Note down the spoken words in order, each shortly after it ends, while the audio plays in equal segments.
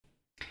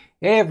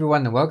Hey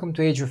everyone, and welcome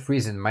to Age of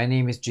Reason. My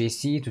name is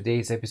JC. Today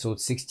is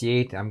episode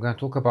 68. I'm going to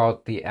talk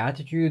about the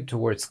attitude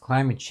towards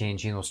climate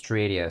change in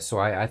Australia. So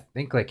I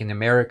think like in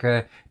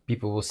America,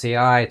 people will say,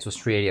 it's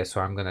Australia,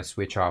 so I'm going to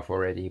switch off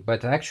already.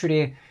 But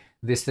actually,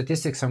 the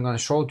statistics I'm going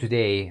to show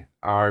today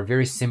are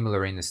very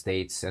similar in the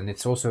States, and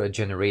it's also a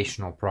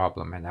generational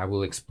problem, and I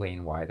will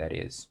explain why that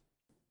is.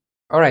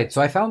 Alright,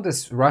 so I found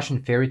this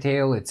Russian fairy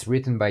tale. It's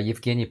written by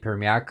Yevgeny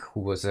Permyak, who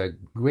was a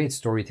great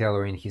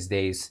storyteller in his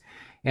days.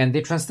 And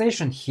the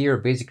translation here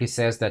basically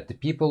says that the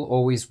people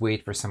always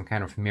wait for some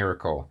kind of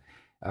miracle,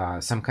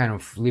 some kind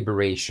of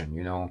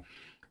liberation,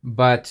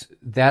 But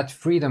that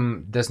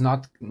freedom does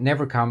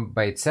never come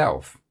by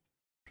itself.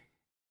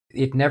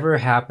 It never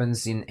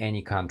happens in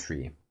any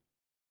country.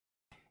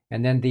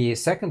 And then the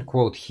second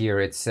quote here,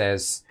 it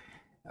says,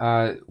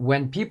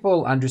 when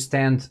people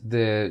understand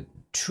the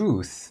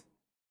truth,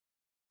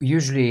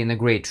 usually in a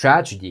great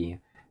tragedy,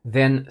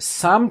 then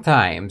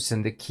sometimes,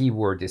 and the key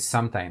word is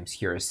sometimes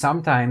here,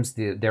 sometimes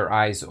their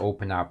eyes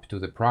open up to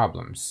the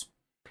problems.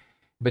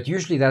 But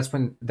usually that's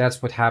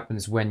what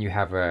happens when you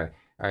have a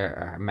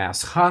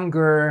mass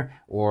hunger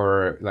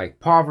or like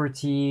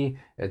poverty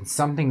and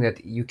something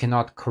that you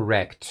cannot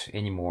correct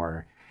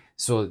anymore.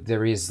 So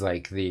there is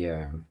like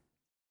the,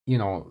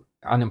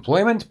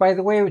 unemployment, by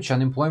the way, which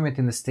unemployment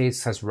in the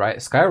States has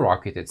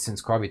skyrocketed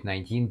since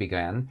COVID-19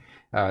 began.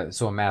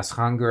 So mass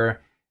hunger,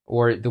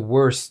 or the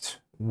worst,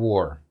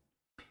 war.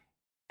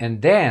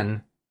 And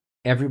then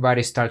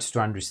everybody starts to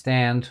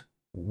understand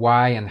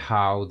why and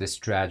how this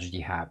tragedy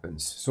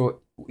happens.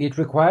 So it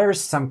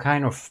requires some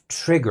kind of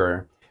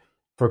trigger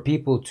for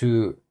people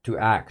to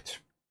act.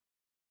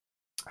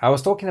 I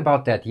was talking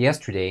about that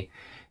yesterday.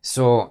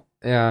 So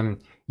the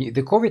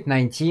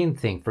COVID-19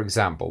 thing, for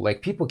example,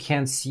 like people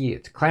can't see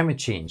it. Climate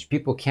change,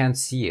 people can't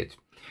see it.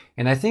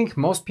 And I think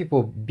most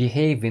people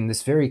behave in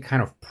this very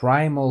kind of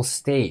primal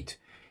state.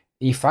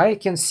 If I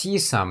can see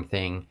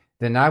something,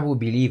 then I will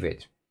believe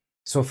it.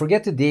 So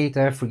forget the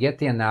data, forget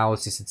the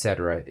analysis,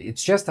 etc.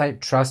 It's just I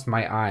trust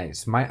my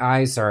eyes. My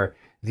eyes are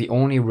the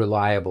only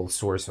reliable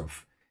source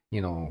of,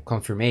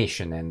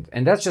 confirmation.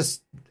 And that's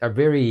just a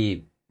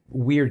very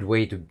weird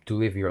way to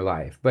live your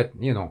life. But,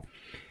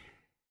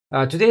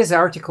 today's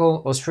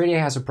article, Australia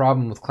has a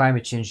problem with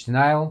climate change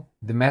denial.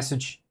 The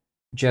message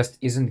just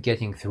isn't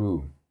getting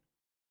through.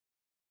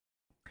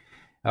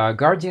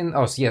 Guardian,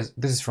 yes,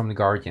 this is from The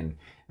Guardian.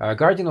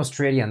 Guardian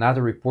Australia,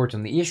 another report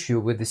on the issue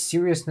with the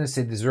seriousness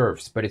it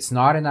deserves, but it's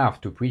not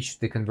enough to preach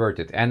to the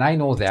converted. And I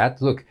know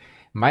that. Look,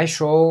 my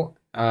show,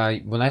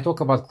 when I talk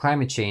about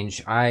climate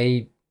change,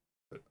 I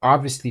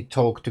obviously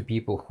talk to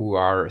people who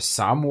are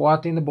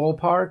somewhat in the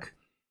ballpark.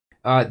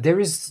 There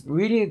is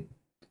really,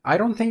 I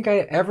don't think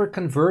I ever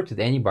converted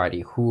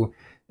anybody who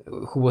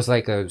was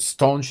like a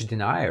staunch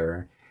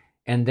denier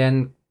and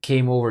then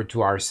came over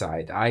to our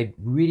side. I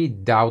really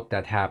doubt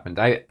that happened.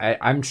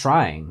 I'm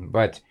trying,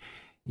 but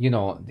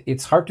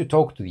it's hard to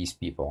talk to these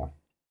people.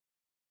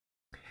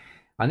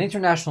 An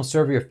international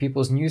survey of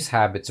people's news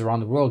habits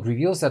around the world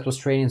reveals that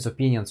Australians'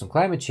 opinions on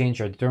climate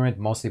change are determined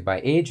mostly by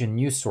age and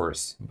news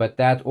source, but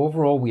that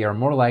overall we are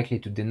more likely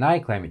to deny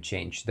climate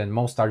change than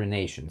most other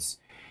nations.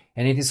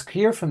 And it is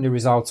clear from the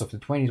results of the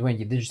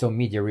 2020 Digital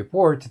Media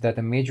Report that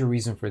a major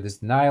reason for this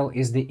denial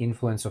is the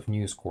influence of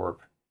News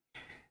Corp.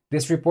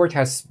 This report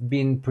has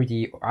been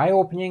pretty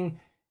eye-opening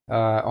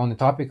on the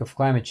topic of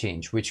climate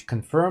change, which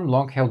confirm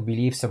long-held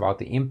beliefs about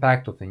the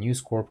impact of the News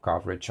Corp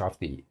coverage of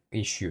the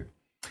issue.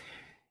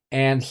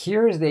 And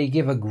here they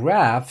give a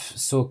graph,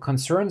 so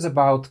concerns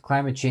about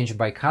climate change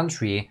by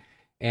country,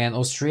 and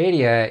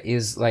Australia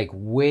is like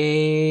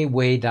way,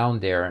 way down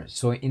there.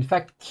 So in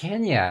fact,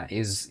 Kenya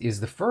is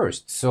the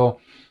first. So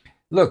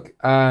look,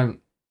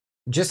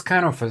 just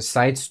kind of a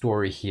side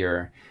story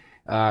here.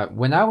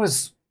 When I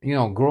was,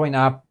 growing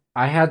up,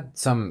 I had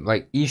some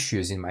like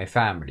issues in my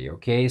family,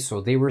 okay?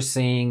 So they were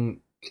saying,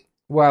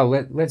 well,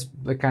 let's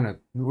kind of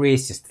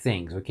racist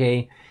things,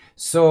 okay?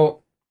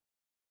 So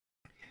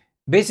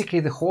basically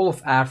the whole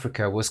of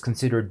Africa was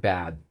considered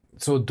bad.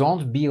 So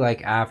don't be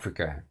like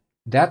Africa.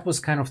 That was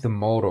kind of the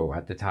motto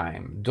at the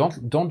time.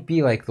 Don't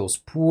be like those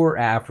poor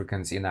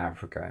Africans in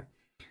Africa.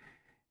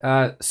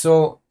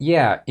 So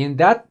yeah, in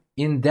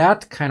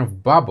that kind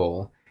of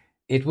bubble,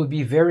 it would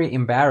be very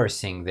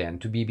embarrassing then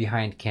to be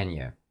behind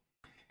Kenya.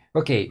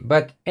 Okay,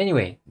 but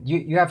anyway,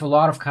 you have a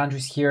lot of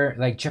countries here,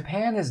 like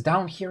Japan is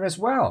down here as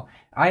well.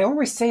 I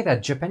always say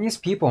that Japanese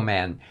people,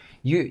 man,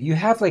 you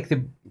have like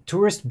the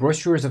tourist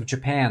brochures of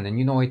Japan, and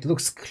it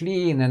looks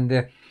clean,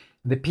 and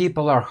the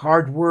people are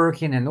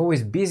hardworking and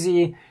always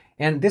busy,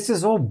 and this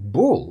is all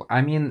bull.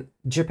 I mean,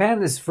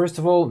 Japan is, first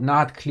of all,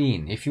 not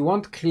clean. If you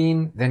want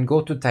clean, then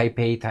go to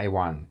Taipei,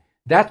 Taiwan.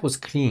 That was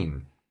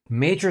clean.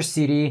 Major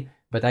city,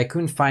 but I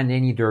couldn't find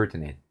any dirt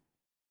in it.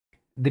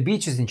 The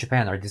beaches in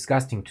Japan are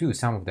disgusting too,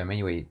 some of them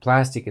anyway,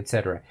 plastic,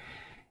 etc.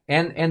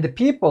 And the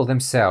people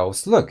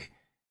themselves, look,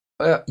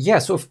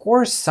 yes, of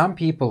course, some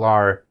people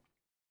are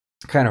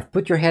kind of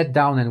put your head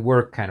down and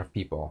work kind of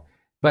people.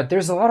 But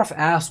there's a lot of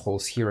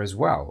assholes here as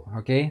well,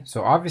 okay?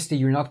 So obviously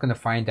you're not going to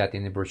find that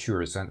in the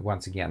brochures, and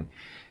once again.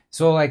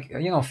 So like,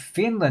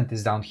 Finland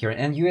is down here,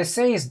 and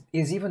USA is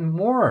even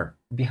more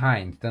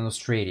behind than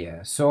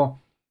Australia. So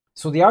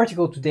the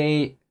article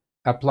today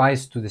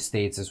applies to the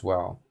States as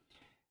well.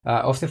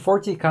 Of the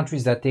 40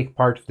 countries that take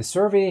part of the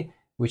survey,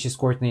 which is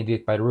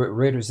coordinated by the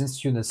Reuters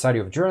Institute and Study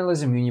of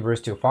Journalism,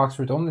 University of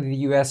Oxford, only the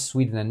US,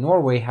 Sweden, and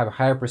Norway have a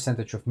higher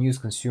percentage of news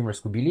consumers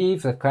who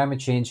believe that climate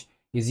change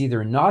is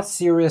either not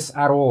serious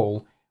at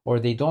all or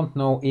they don't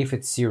know if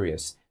it's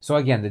serious. So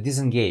again, the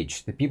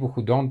disengaged, the people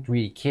who don't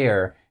really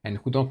care and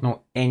who don't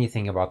know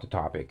anything about the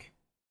topic.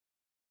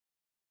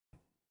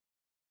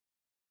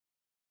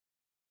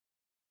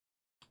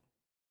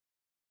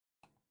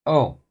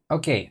 Oh,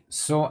 okay.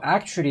 So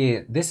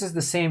actually, this is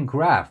the same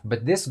graph,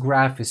 but this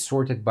graph is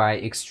sorted by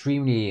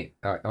extremely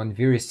on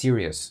very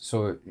serious.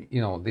 So,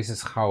 this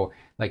is how,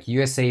 like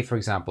USA, for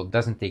example,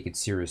 doesn't take it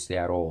seriously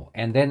at all.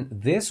 And then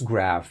this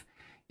graph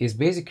is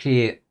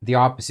basically the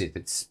opposite.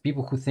 It's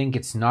people who think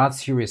it's not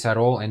serious at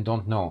all and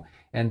don't know.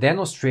 And then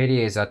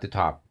Australia is at the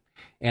top.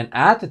 And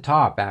at the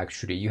top,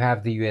 actually, you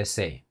have the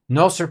USA.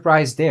 No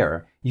surprise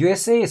there.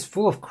 USA is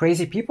full of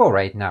crazy people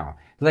right now.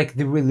 Like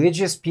the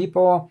religious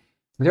people,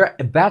 they're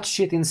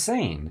batshit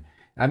insane.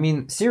 I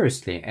mean,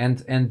 seriously,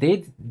 and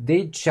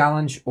they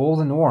challenge all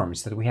the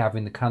norms that we have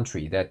in the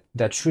country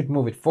that should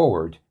move it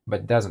forward,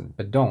 but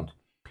don't.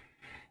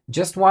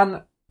 Just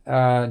over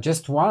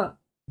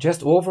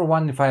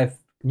 1 in 5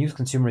 news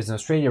consumers in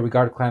Australia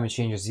regard climate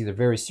change as either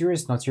very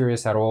serious, not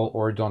serious at all,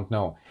 or don't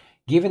know.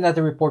 Given that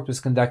the report was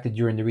conducted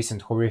during the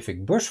recent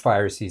horrific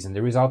bushfire season,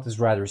 the result is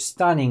rather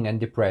stunning and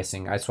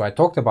depressing. So I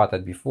talked about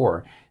that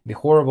before. The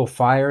horrible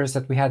fires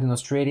that we had in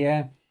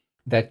Australia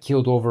that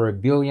killed over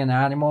 1 billion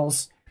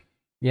animals.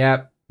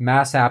 Yeah,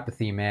 mass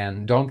apathy,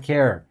 man. Don't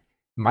care.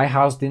 My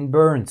house didn't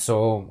burn,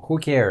 so who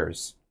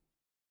cares?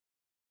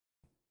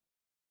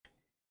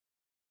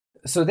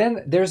 So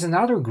then there's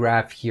another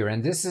graph here,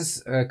 and this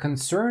is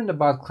concerned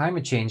about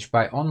climate change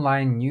by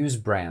online news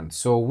brands.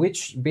 So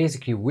which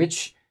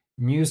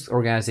news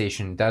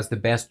organization does the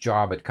best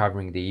job at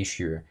covering the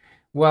issue?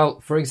 Well,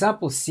 for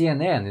example,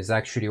 CNN is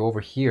actually over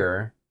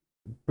here.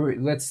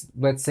 Let's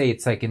say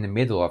it's like in the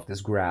middle of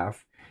this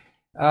graph.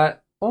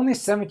 Only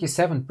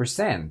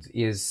 77%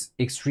 is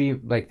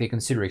extreme, like they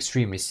consider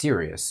extremely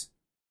serious.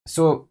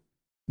 So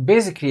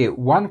basically,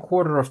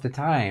 1/4 of the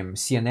time,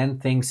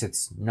 CNN thinks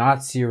it's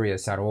not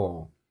serious at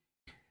all.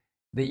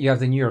 You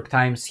have the New York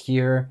Times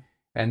here,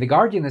 and the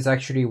Guardian is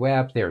actually way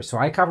up there. So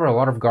I cover a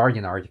lot of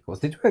Guardian articles.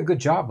 They do a good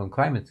job on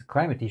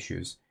climate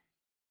issues.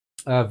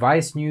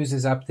 Vice News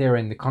is up there,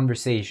 and The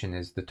Conversation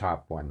is the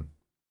top one.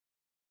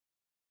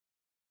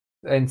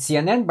 And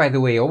CNN, by the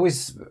way,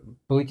 always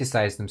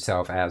politicized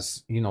themselves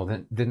as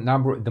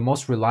the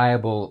most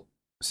reliable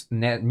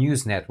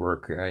news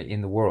network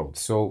in the world.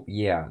 So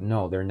yeah,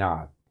 no, they're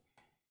not.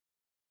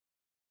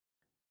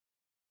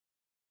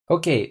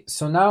 Okay,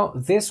 so now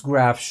this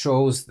graph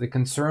shows the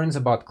concerns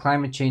about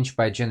climate change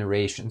by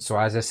generation. So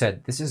as I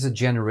said, this is a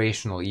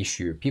generational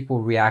issue.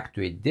 People react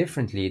to it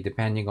differently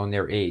depending on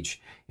their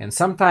age. And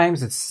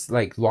sometimes it's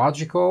like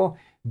logical,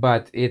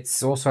 but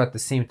it's also at the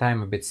same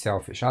time a bit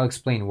selfish. I'll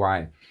explain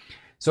why.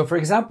 So for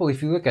example,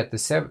 if you look at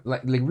the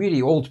like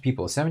really old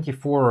people,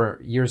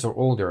 74 years or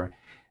older,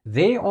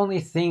 they only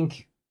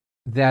think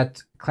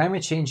that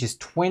climate change is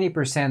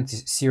 20%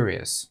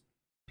 serious.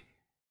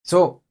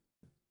 So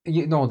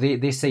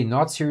they say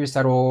not serious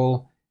at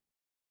all,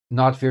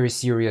 not very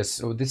serious.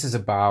 So this is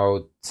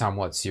about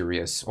somewhat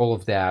serious. All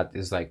of that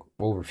is like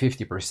over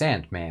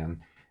 50%,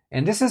 man.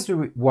 And this is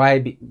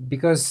why,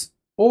 because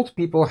old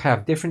people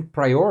have different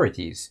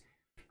priorities.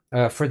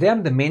 For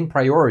them, the main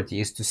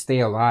priority is to stay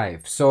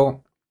alive.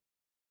 So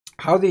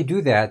how they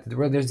do that,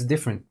 well, there's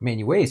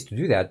many ways to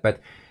do that, but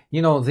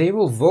they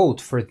will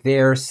vote for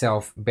their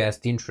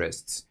best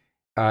interests.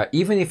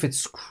 Even if it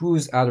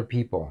screws other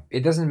people,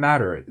 it doesn't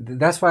matter.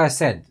 That's why I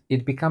said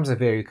it becomes a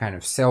very kind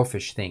of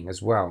selfish thing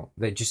as well.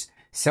 They just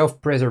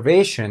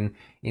self-preservation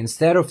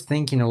instead of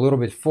thinking a little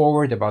bit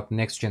forward about the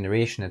next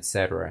generation,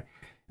 etc.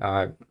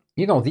 A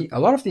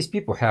lot of these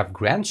people have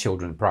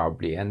grandchildren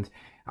probably, and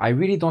I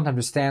really don't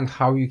understand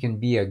how you can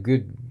be a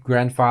good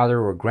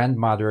grandfather or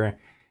grandmother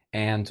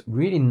and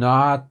really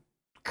not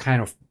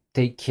kind of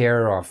take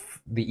care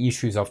of the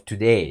issues of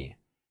today.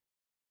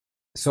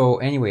 So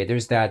anyway,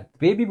 there's that.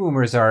 Baby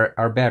boomers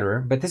are better,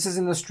 but this is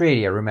in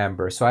Australia,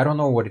 remember, so I don't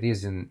know what it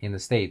is in the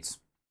States.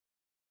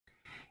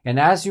 And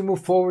as you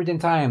move forward in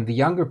time, the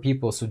younger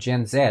people, so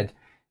Gen Z,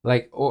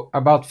 like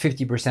about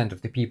 50%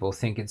 of the people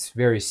think it's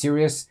very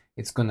serious,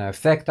 it's going to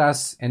affect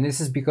us, and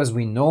this is because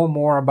we know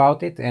more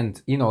about it,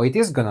 and it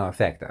is going to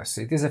affect us.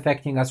 It is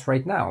affecting us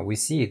right now. We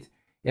see it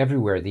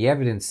everywhere. The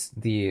evidence,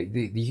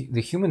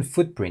 the human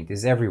footprint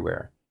is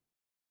everywhere.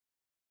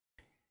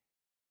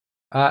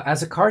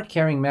 As a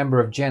card-carrying member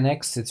of Gen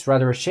X, it's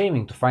rather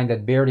shaming to find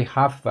that barely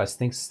half of us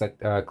thinks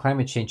that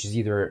climate change is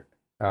either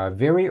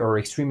very or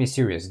extremely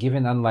serious,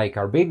 given unlike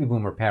our baby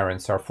boomer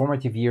parents, our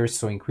formative years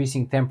saw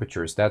increasing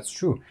temperatures. That's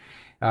true.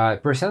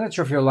 Percentage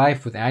of your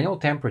life with annual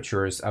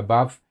temperatures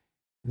above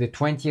the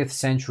 20th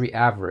century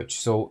average.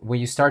 So when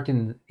you start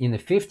in the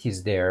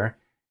 50s there,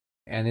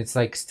 and it's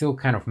like still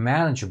kind of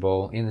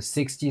manageable. In the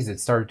 60s, it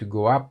started to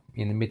go up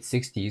in the mid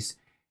 60s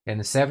and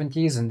the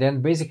 70s, and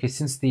then basically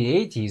since the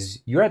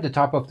 80s, you're at the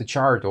top of the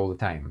chart all the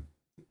time.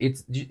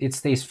 It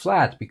stays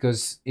flat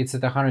because it's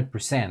at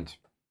 100%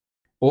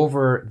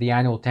 over the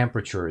annual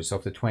temperatures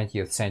of the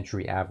 20th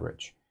century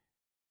average.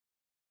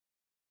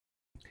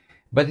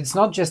 But it's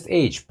not just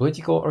age.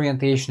 Political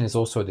orientation is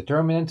also a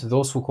determinant.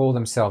 Those who call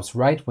themselves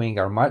right-wing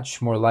are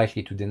much more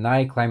likely to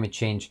deny climate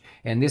change,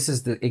 and this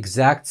is the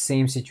exact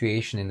same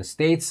situation in the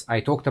States. I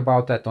talked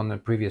about that on the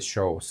previous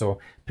show, so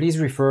please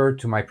refer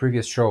to my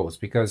previous shows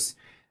because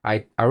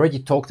I already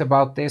talked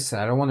about this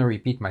and I don't want to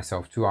repeat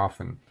myself too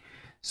often.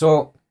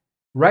 So,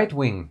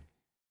 right-wing,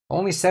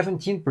 only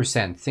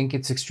 17% think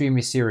it's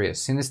extremely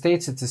serious. In the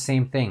States, it's the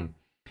same thing.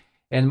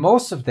 And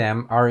most of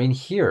them are in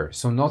here.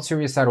 So not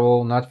serious at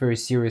all, not very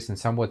serious, and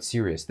somewhat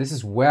serious. This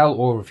is well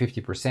over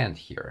 50%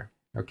 here,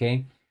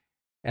 okay?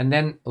 And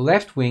then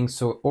left wing,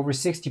 so over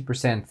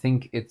 60%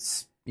 think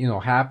it's,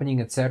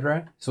 happening,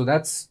 etc. So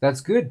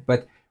that's good.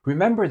 But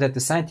remember that the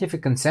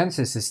scientific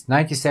consensus is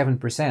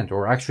 97%,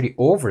 or actually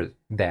over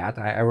that.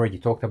 I already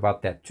talked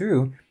about that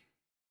too.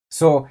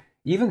 So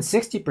even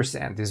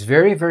 60% is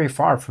very, very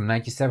far from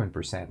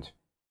 97%.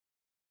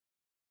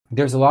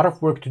 There's a lot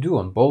of work to do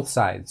on both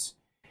sides.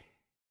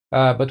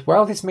 But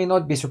while this may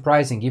not be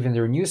surprising given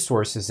their news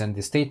sources and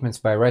the statements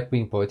by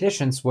right-wing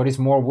politicians, what is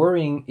more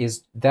worrying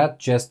is that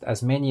just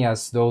as many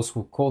as those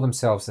who call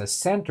themselves as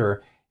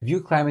center view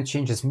climate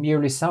change as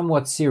merely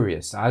somewhat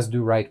serious, as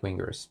do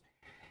right-wingers.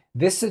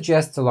 This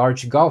suggests a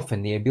large gulf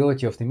in the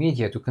ability of the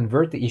media to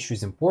convert the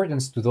issue's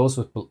importance to those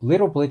with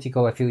little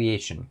political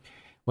affiliation.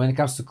 When it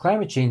comes to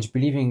climate change,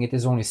 believing it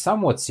is only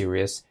somewhat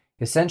serious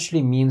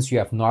essentially means you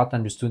have not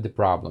understood the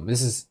problem.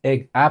 This is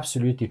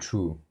absolutely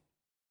true.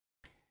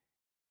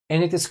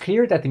 And it is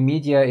clear that the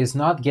media is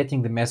not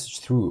getting the message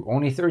through.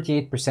 Only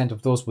 38%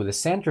 of those with a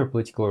center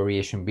political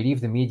orientation believe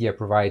the media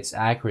provides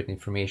accurate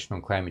information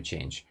on climate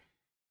change.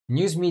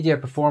 News media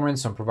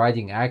performance on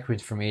providing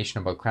accurate information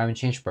about climate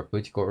change by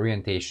political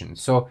orientation.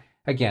 So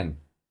again,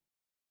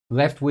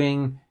 left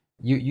wing,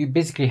 you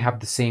basically have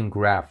the same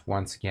graph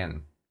once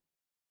again.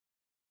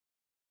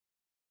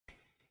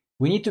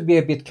 We need to be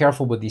a bit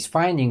careful with these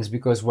findings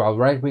because while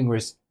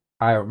right-wingers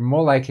are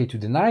more likely to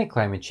deny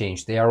climate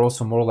change, they are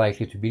also more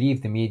likely to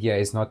believe the media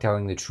is not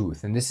telling the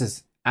truth. And this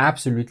is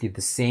absolutely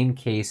the same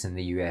case in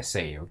the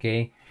USA,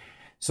 okay?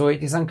 So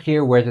it is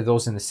unclear whether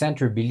those in the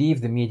center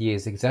believe the media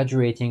is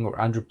exaggerating or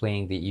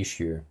underplaying the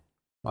issue.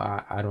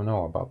 I don't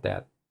know about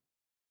that.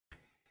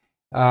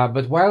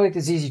 But while it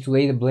is easy to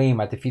lay the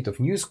blame at the feet of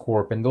News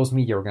Corp and those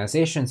media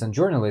organizations and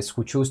journalists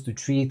who choose to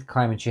treat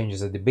climate change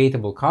as a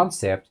debatable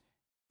concept,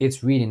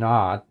 it's really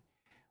not,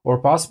 or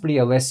possibly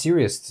a less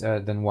serious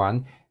than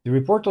one. The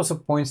report also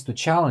points to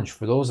challenge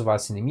for those of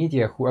us in the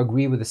media who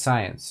agree with the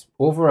science.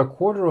 Over a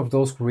quarter of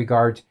those who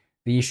regard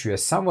the issue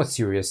as somewhat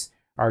serious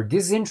are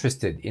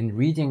disinterested in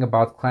reading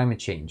about climate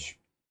change.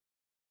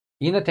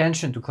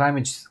 Inattention to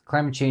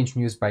climate change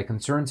news by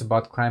concerns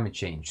about climate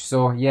change.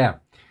 So yeah,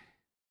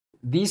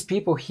 these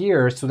people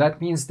here, so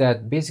that means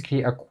that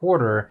basically a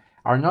quarter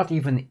are not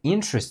even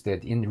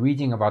interested in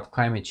reading about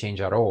climate change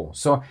at all.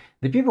 So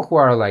the people who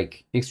are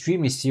like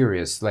extremely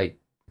serious, like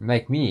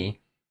me,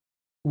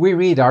 we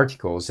read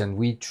articles and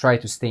we try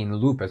to stay in the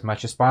loop as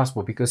much as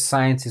possible because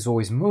science is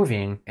always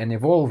moving and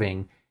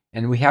evolving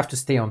and we have to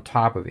stay on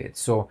top of it.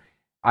 So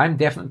I'm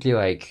definitely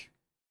like,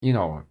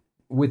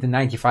 with the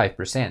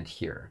 95%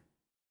 here.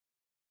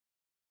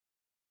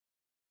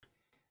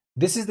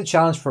 This is the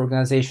challenge for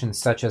organizations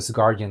such as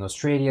Guardian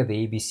Australia,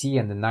 the ABC,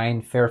 and the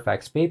 9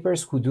 Fairfax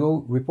papers who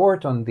do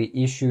report on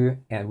the issue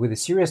and with the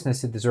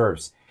seriousness it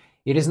deserves.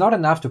 It is not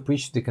enough to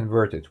preach to the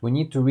converted. We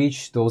need to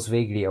reach those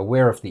vaguely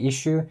aware of the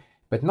issue,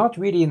 but not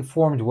really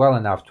informed well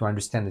enough to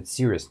understand its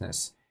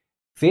seriousness.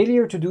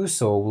 Failure to do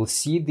so will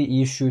cede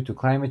the issue to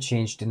climate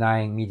change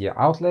denying media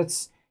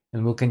outlets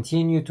and will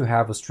continue to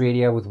have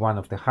Australia with one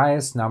of the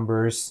highest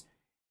numbers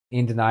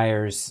in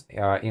deniers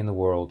in the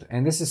world.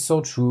 And this is so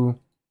true.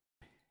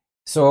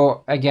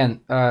 So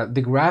again,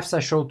 the graphs I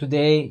showed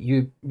today,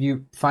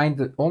 you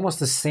find almost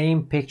the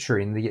same picture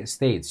in the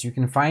States. You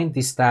can find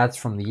these stats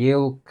from the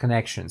Yale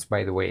Connections,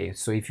 by the way,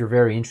 so if you're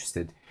very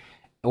interested.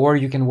 Or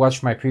you can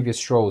watch my previous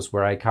shows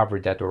where I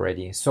covered that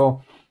already.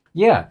 So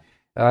yeah,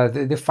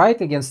 the fight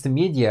against the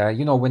media,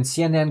 when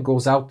CNN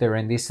goes out there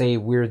and they say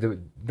we're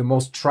the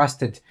most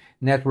trusted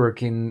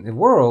network in the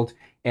world,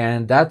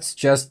 and that's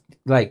just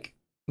like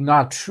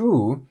not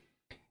true.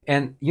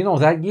 And,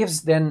 that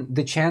gives then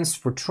the chance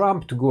for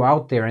Trump to go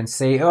out there and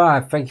say,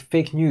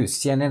 fake news,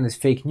 CNN is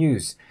fake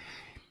news.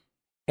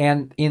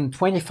 And in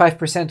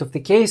 25% of the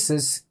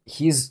cases,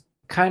 he's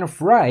kind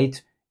of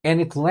right, and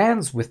it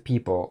lands with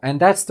people. And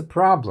that's the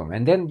problem.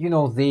 And then,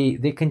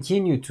 they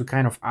continue to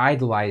kind of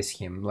idolize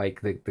him,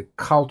 like the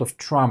cult of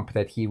Trump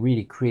that he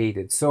really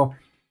created. So,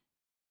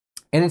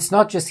 and it's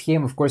not just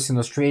him, of course, in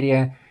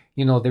Australia,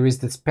 there is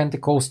this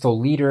Pentecostal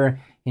leader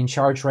in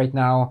charge right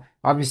now.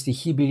 Obviously,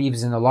 he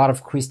believes in a lot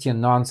of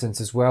Christian nonsense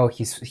as well.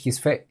 His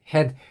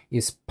head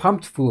is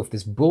pumped full of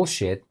this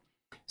bullshit.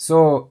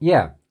 So,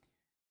 yeah,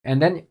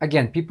 And then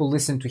again, people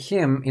listen to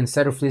him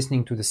instead of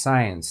listening to the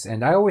science.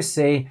 And I always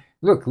say,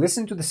 look,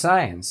 listen to the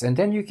science, and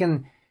then you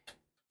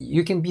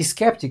can be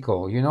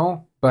skeptical, you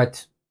know,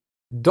 but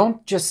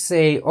don't just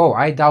say, oh,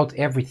 I doubt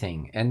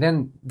everything, and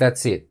then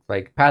that's it,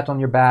 like pat on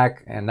your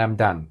back and I'm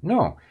done.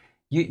 No,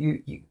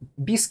 you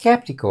be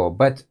skeptical,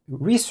 but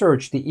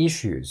research the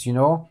issues, you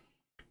know.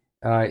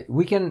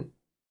 We can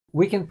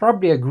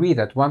probably agree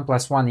that 1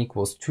 + 1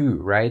 = 2,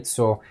 right?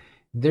 So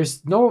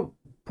there's no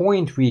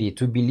point really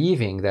to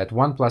believing that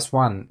 1 +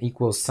 1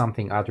 =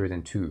 something other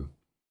than 2.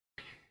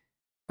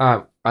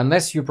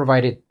 Unless you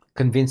provided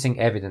convincing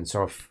evidence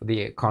of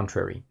the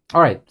contrary.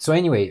 All right, so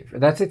anyway,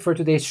 that's it for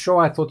today's show.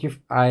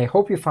 I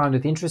hope you found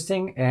it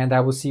interesting, and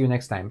I will see you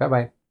next time.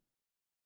 Bye-bye.